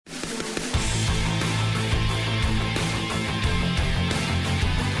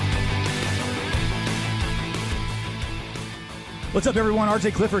What's up, everyone?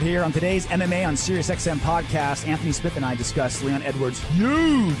 RJ Clifford here. On today's MMA on SiriusXM podcast, Anthony Smith and I discuss Leon Edwards'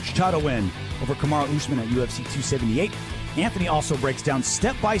 huge title win over Kamaru Usman at UFC 278. Anthony also breaks down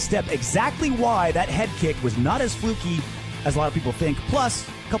step by step exactly why that head kick was not as fluky as a lot of people think. Plus,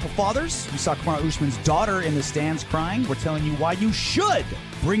 a couple fathers. We saw Kamaru Usman's daughter in the stands crying. We're telling you why you should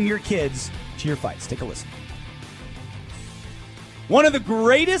bring your kids to your fights. Take a listen. One of the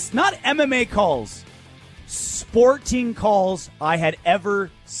greatest, not MMA calls, sporting calls I had ever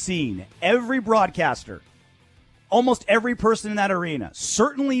seen. Every broadcaster, almost every person in that arena,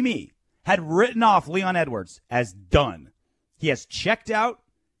 certainly me, had written off Leon Edwards as done. He has checked out.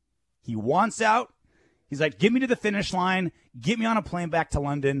 He wants out. He's like, get me to the finish line. Get me on a plane back to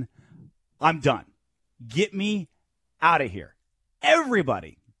London. I'm done. Get me out of here.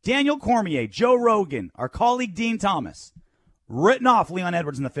 Everybody, Daniel Cormier, Joe Rogan, our colleague Dean Thomas, written off Leon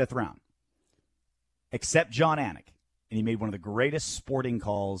Edwards in the 5th round. Except Jon Anik. And he made one of the greatest sporting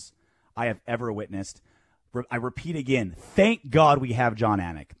calls I have ever witnessed. I repeat again, thank God we have Jon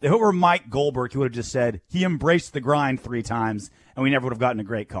Anik. If it were Mike Goldberg, he would have just said he embraced the grind 3 times, and we never would have gotten a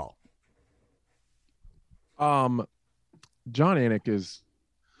great call. Jon Anik is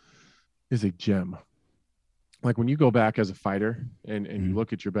a gem. Like when you go back as a fighter and you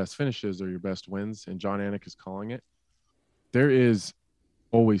look at your best finishes or your best wins, and Jon Anik is calling it, there is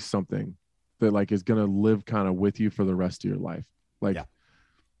always something that like is going to live kind of with you for the rest of your life. Like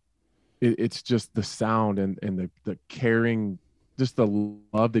it's just the sound and the caring, just the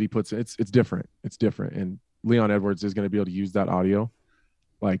love that he puts in. It's different. It's different. And Leon Edwards is going to be able to use that audio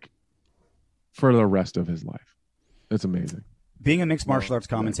like for the rest of his life. It's amazing. Being a mixed martial arts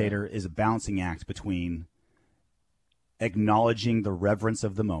commentator is a balancing act between acknowledging the reverence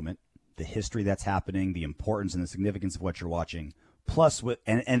of the moment, the history that's happening, the importance and the significance of what you're watching, plus with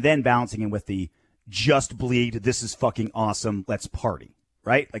and then balancing it with the just bleed, this is fucking awesome, let's party,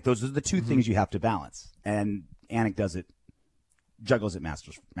 right? Like those are the two things you have to balance. And Anik does it, juggles it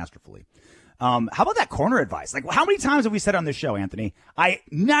masterfully. How about that corner advice? Like how many times have we said on this show, Anthony?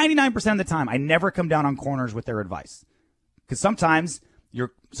 99% of the time, I never come down on corners with their advice. Because sometimes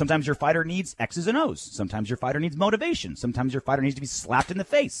your fighter needs X's and O's. Sometimes your fighter needs motivation. Sometimes your fighter needs to be slapped in the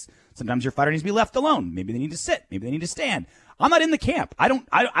face. Sometimes your fighter needs to be left alone. Maybe they need to sit. Maybe they need to stand. I'm not in the camp. I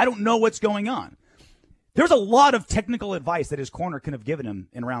don't know what's going on. There's a lot of technical advice that his corner could have given him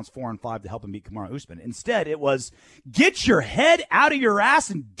in rounds 4 and 5 to help him beat Kamaru Usman. Instead, it was get your head out of your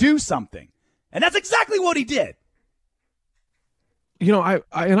ass and do something. And that's exactly what he did. You know,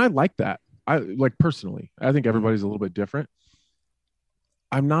 I like that. I like personally, I think everybody's a little bit different.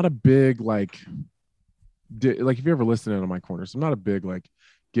 I'm not a big, like if you ever listen in on my corners, I'm not a big, like,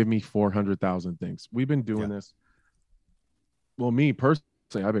 give me 400,000 things. We've been doing this. Well, me personally,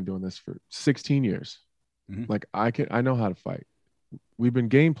 I've been doing this for 16 years. Like I know how to fight. We've been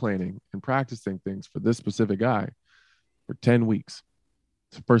game planning and practicing things for this specific guy for 10 weeks.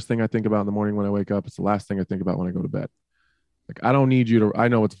 It's the first thing I think about in the morning when I wake up. It's the last thing I think about when I go to bed. Like, I don't need you to, I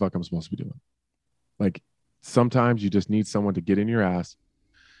know what the fuck I'm supposed to be doing. Like, sometimes you just need someone to get in your ass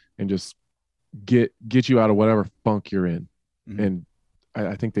and just get you out of whatever funk you're in. And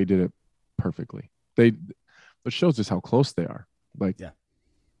I think they did it perfectly. It shows us how close they are. Like,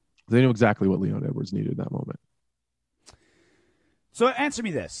 they knew exactly what Leon Edwards needed in that moment. So answer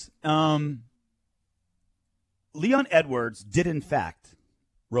me this. Leon Edwards did, in fact,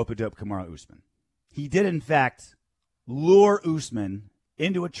 rope-a-dope Kamaru Usman. He did, in fact, lure Usman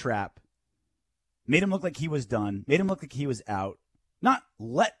into a trap, made him look like he was done, made him look like he was out, not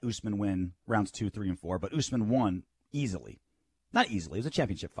let Usman win rounds 2, 3, and 4, but Usman won easily. Not easily, it was a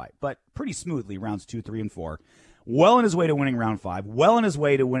championship fight, but pretty smoothly rounds 2, 3, and 4. Well on his way to winning round 5, well on his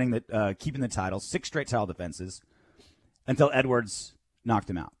way to winning keeping the title, 6 straight title defenses, until Edwards knocked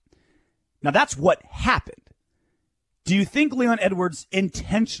him out. Now that's what happened. Do you think Leon Edwards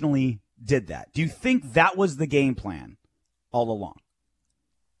intentionally did that? Do you think that was the game plan all along?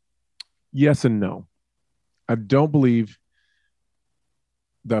 Yes and no. I don't believe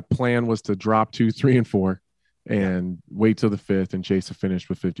the plan was to drop 2, 3, and 4 and wait till the 5th and chase a finish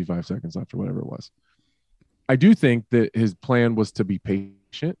with 55 seconds left or whatever it was. I do think that his plan was to be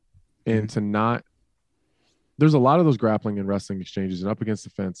patient and to not – there's a lot of those grappling and wrestling exchanges and up against the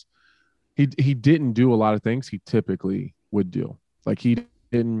fence. He didn't do a lot of things he typically would do. Like he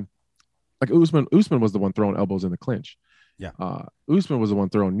didn't – like Usman was the one throwing elbows in the clinch. Yeah. Usman was the one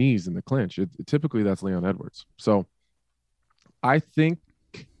throwing knees in the clinch. Typically that's Leon Edwards. So I think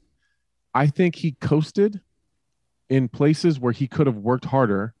he coasted in places where he could have worked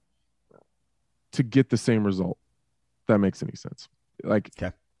harder to get the same result. If that makes any sense. Like,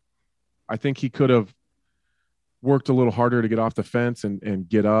 okay. I think he could have worked a little harder to get off the fence and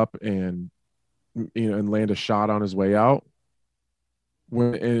get up and, and land a shot on his way out.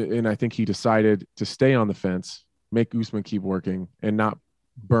 And I think he decided to stay on the fence, make Usman keep working, and not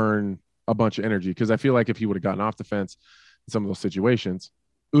burn a bunch of energy. Because I feel like if he would have gotten off the fence in some of those situations,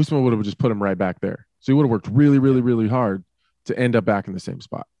 Usman would have just put him right back there. So he would have worked really, really, really hard to end up back in the same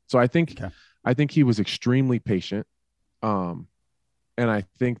spot. So I think he was extremely patient. And I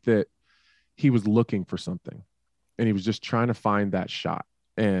think that he was looking for something, and he was just trying to find that shot.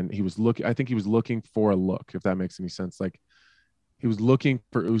 And I think he was looking for a look, if that makes any sense. Like, he was looking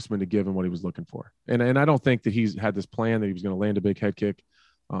for Usman to give him what he was looking for. And I don't think that he's had this plan that he was going to land a big head kick.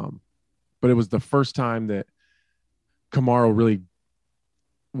 But it was the first time that Kamaru really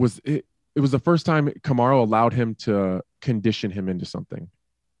it was the first time Kamaru allowed him to condition him into something.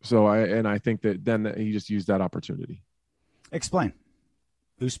 So I think that then he just used that opportunity. Explain.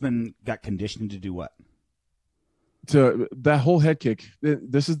 Usman got conditioned to do what? To that whole head kick.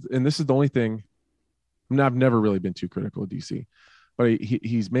 This is the only thing. I mean, I've never really been too critical of DC, but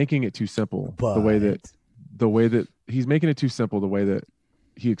he's making it too simple. The way that he's making it too simple. The way that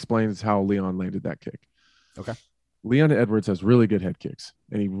he explains how Leon landed that kick. Okay. Leon Edwards has really good head kicks,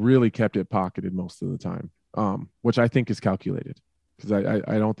 and he really kept it pocketed most of the time, which I think is calculated, because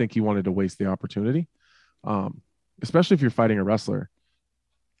I don't think he wanted to waste the opportunity, especially if you're fighting a wrestler.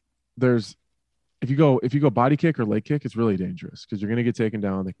 If you go body kick or leg kick, it's really dangerous because you're going to get taken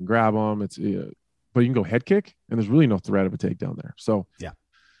down. They can grab them. But you can go head kick, and there's really no threat of a takedown there. So yeah,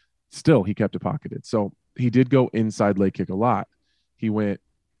 still he kept it pocketed. So he did go inside leg kick a lot. He went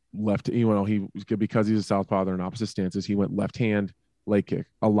left. Because he's a southpaw, they're in opposite stances. He went left hand leg kick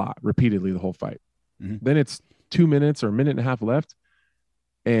a lot, repeatedly the whole fight. Mm-hmm. Then it's 2 minutes or a minute and a half left,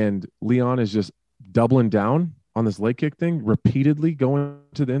 and Leon is just doubling down on this leg kick thing, repeatedly going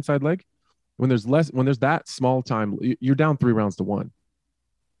to the inside leg. When there's that small time, you're down 3-1.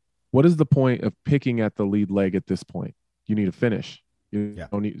 What is the point of picking at the lead leg at this point? You need to finish.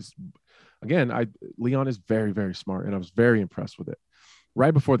 Leon is very, very smart, and I was very impressed with it.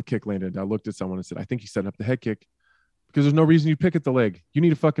 Right before the kick landed, I looked at someone and said, I think he's setting up the head kick because there's no reason you pick at the leg. You need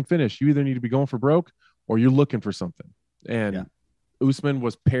to fucking finish. You either need to be going for broke or you're looking for something. And Usman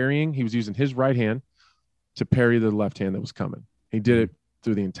was parrying. He was using his right hand to parry the left hand that was coming. He did it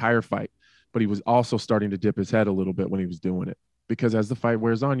through the entire fight, but he was also starting to dip his head a little bit when he was doing it, because as the fight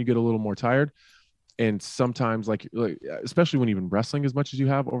wears on, you get a little more tired. And sometimes, like especially when you've been wrestling as much as you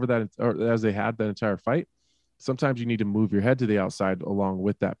have over that, or as they had that entire fight, sometimes you need to move your head to the outside along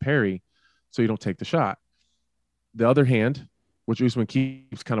with that parry so you don't take the shot. The other hand, which Usman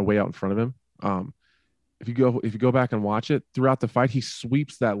keeps kind of way out in front of him, if you go back and watch it throughout the fight, he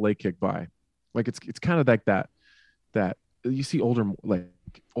sweeps that leg kick by. Like it's kind of like that you see old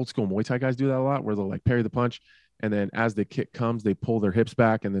school Muay Thai guys do that a lot, where they'll like parry the punch, and then as the kick comes, they pull their hips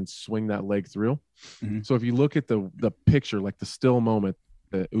back and then swing that leg through. Mm-hmm. So if you look at the picture, like the still moment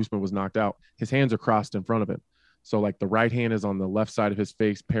that Usman was knocked out, his hands are crossed in front of him. So like the right hand is on the left side of his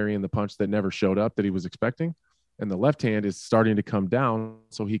face, parrying the punch that never showed up that he was expecting. And the left hand is starting to come down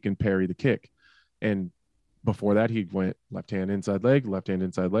so he can parry the kick. And before that, he went left hand, inside leg,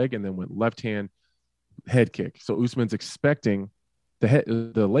 and then went left hand, head kick. So Usman's expecting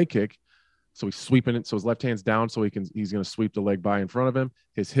the leg kick. So he's sweeping it. So his left hand's down. So he's going to sweep the leg by in front of him.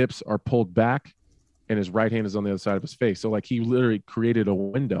 His hips are pulled back and his right hand is on the other side of his face. So like he literally created a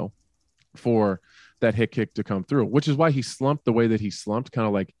window for that hit kick to come through, which is why he slumped the way that he slumped, kind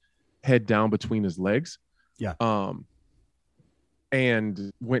of like head down between his legs. Yeah.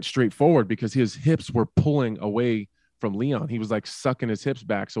 And went straight forward because his hips were pulling away from Leon. He was like sucking his hips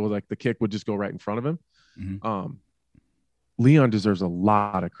back. So like the kick would just go right in front of him. Mm-hmm. Leon deserves a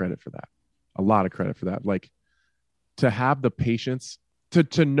lot of credit for that. Like to have the patience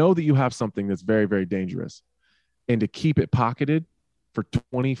to know that you have something that's very, very dangerous and to keep it pocketed for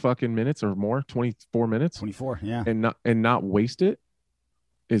 20 fucking minutes or more, 24 minutes, 24. Yeah. And not waste it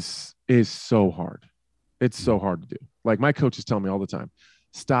is so hard. It's so hard to do. Like my coaches tell me all the time,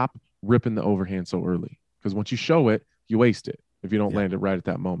 stop ripping the overhand so early. Because once you show it, you waste it if you don't land it right at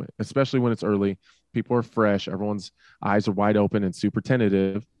that moment, especially when it's early. People are fresh. Everyone's eyes are wide open and super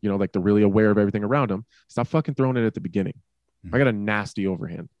tentative, like they're really aware of everything around them. Stop fucking throwing it at the beginning. Mm-hmm. I got a nasty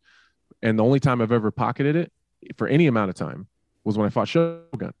overhand. And the only time I've ever pocketed it for any amount of time was when I fought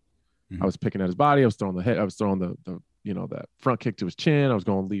Shogun. Mm-hmm. I was picking at his body. I was throwing the head. I was throwing the that front kick to his chin. I was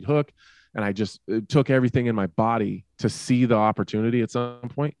going lead hook. And I just took everything in my body to see the opportunity at some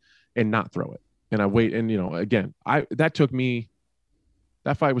point and not throw it. And I wait. And, again, that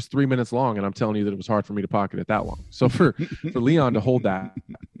fight was 3 minutes long. And I'm telling you that it was hard for me to pocket it that long. So for Leon to hold that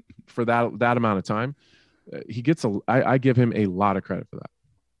for that amount of time, I give him a lot of credit for that.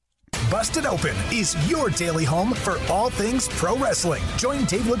 Busted Open is your daily home for all things pro wrestling. Join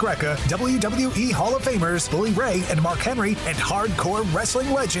Dave LaGreca, WWE Hall of Famers Bully Ray and Mark Henry, and hardcore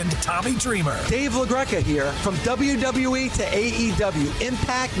wrestling legend Tommy Dreamer. Dave LaGreca here. From WWE to AEW,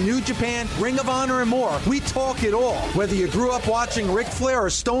 Impact, New Japan, Ring of Honor, and more. We talk it all. Whether you grew up watching Ric Flair or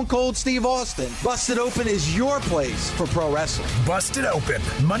Stone Cold Steve Austin, Busted Open is your place for pro wrestling. Busted Open,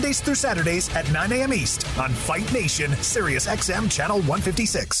 Mondays through Saturdays at 9 a.m. East on Fight Nation, Sirius XM Channel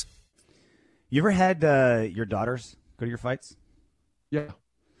 156. You ever had your daughters go to your fights? Yeah.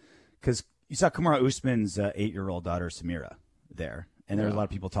 Because you saw Kamaru Usman's 8-year-old daughter, Samira, there. And there was a lot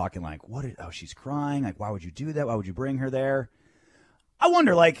of people talking like, she's crying. Like, why would you do that? Why would you bring her there? I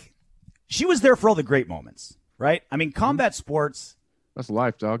wonder, like, she was there for all the great moments, right? I mean, combat sports. That's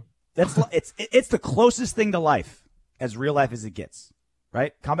life, dog. It's the closest thing to life, as real life as it gets,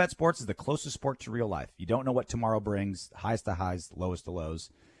 right? Combat sports is the closest sport to real life. You don't know what tomorrow brings, highest to highs, lowest to lows.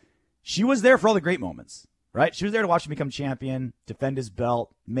 She was there for all the great moments, right? She was there to watch him become champion, defend his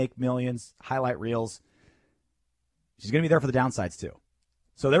belt, make millions, highlight reels. She's going to be there for the downsides too.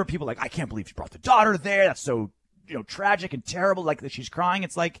 So there were people like, I can't believe she brought the daughter there. That's so, tragic and terrible. Like that she's crying.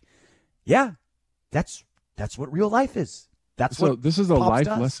 It's like, yeah, that's what real life is. This is a life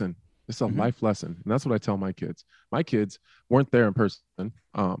lesson. This is a life lesson. And that's what I tell my kids. My kids weren't there in person.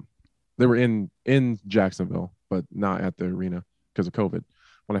 They were in Jacksonville, but not at the arena because of COVID.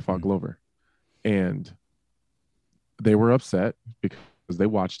 When I fought Glover, and they were upset because they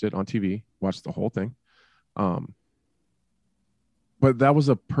watched it on TV, watched the whole thing. But that was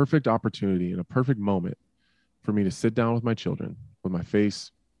a perfect opportunity and a perfect moment for me to sit down with my children with my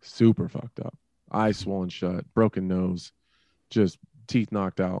face super fucked up, eyes swollen shut, broken nose, just teeth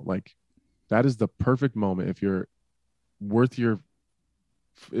knocked out. Like that is the perfect moment if you're worth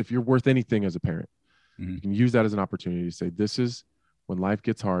anything as a parent. Mm-hmm. You can use that as an opportunity to say, this is when life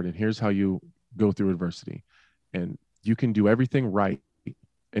gets hard, and here's how you go through adversity. And you can do everything right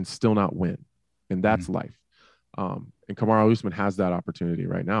and still not win. And that's life. And Kamaru Usman has that opportunity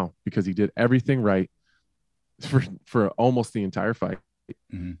right now because he did everything right for almost the entire fight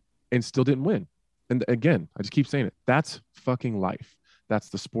and still didn't win. And again, I just keep saying it. That's fucking life. That's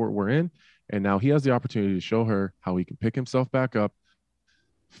the sport we're in. And now he has the opportunity to show her how he can pick himself back up,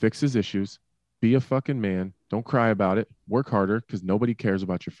 fix his issues, be a fucking man. Don't cry about it. Work harder because nobody cares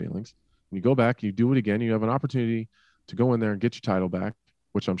about your feelings. When you go back, you do it again. You have an opportunity to go in there and get your title back,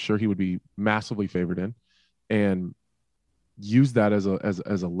 which I'm sure he would be massively favored in, and use that as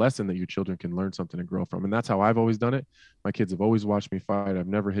a lesson that your children can learn something and grow from. And that's how I've always done it. My kids have always watched me fight. I've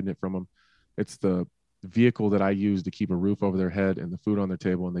never hidden it from them. It's the vehicle that I use to keep a roof over their head and the food on their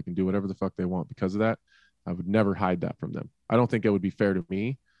table, and they can do whatever the fuck they want because of that. I would never hide that from them. I don't think it would be fair to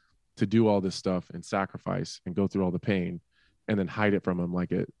me to do all this stuff and sacrifice and go through all the pain and then hide it from them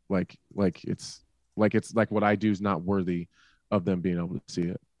like it's what I do is not worthy of them being able to see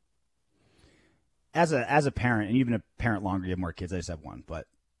it. As a parent, and even a parent longer, you have more kids. I just have one, but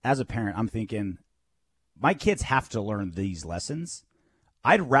as a parent, I'm thinking my kids have to learn these lessons.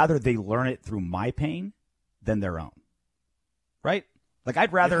 I'd rather they learn it through my pain than their own. Right? Like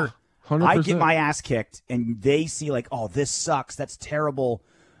I'd rather I get my ass kicked and they see like, oh, this sucks. That's terrible.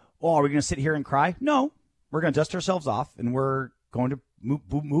 Oh, are we going to sit here and cry? No, we're going to dust ourselves off and we're going to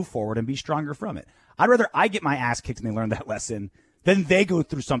move forward and be stronger from it. I'd rather I get my ass kicked and they learn that lesson than they go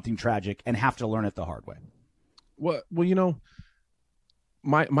through something tragic and have to learn it the hard way. Well,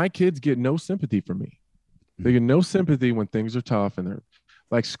 my kids get no sympathy from me. They get no sympathy when things are tough and they're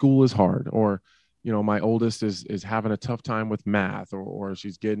like school is hard, or my oldest is having a tough time with math, or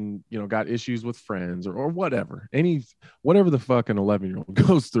she's getting, got issues with friends or whatever, whatever the fuck an 11-year-old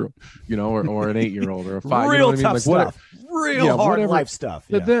goes through, or an 8-year-old or a 5. Real tough stuff. Real hard whatever, life stuff.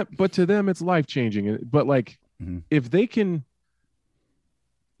 Yeah. But to them, it's life changing. But like, if they can,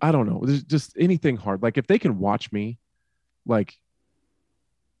 I don't know, there's just anything hard. Like if they can watch me, like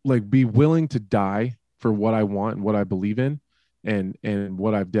be willing to die for what I want and what I believe in and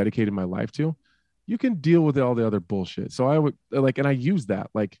what I've dedicated my life to, you can deal with all the other bullshit. So I would and I use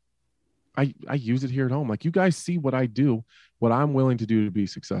that. Like I use it here at home. Like you guys see what I do, what I'm willing to do to be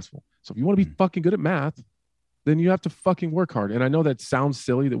successful. So if you want to be fucking good at math, then you have to fucking work hard. And I know that sounds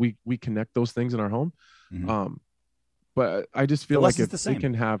silly that we connect those things in our home. But I just feel like if they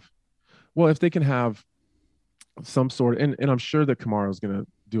can have some sort of, and I'm sure that Kamaru is going to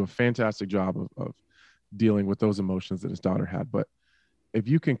do a fantastic job of dealing with those emotions that his daughter had. But if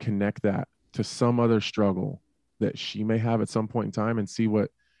you can connect that to some other struggle that she may have at some point in time and see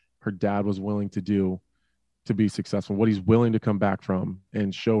what her dad was willing to do to be successful, what he's willing to come back from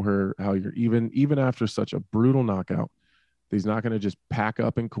and show her how you're even after such a brutal knockout, he's not going to just pack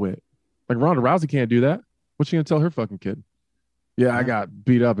up and quit. Like Ronda Rousey can't do that. What's she going to tell her fucking kid? Yeah, I got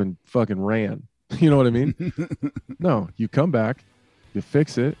beat up and fucking ran. You know what I mean? No, you come back, you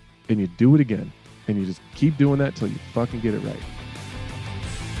fix it, and you do it again. And you just keep doing that till you fucking get it right.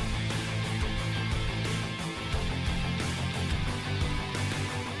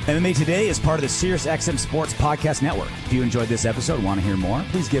 MMA Today is part of the SiriusXM Sports Podcast Network. If you enjoyed this episode and want to hear more,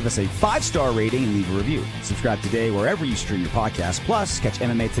 please give us a 5-star rating and leave a review. Subscribe today wherever you stream your podcast. Plus, catch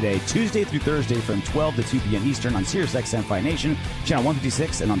MMA Today Tuesday through Thursday from 12 to 2 p.m. Eastern on SiriusXM Fight Nation, channel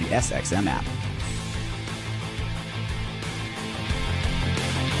 156, and on the SXM app.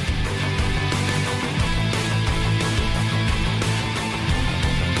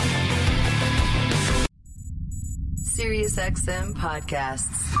 SiriusXM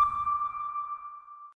Podcasts.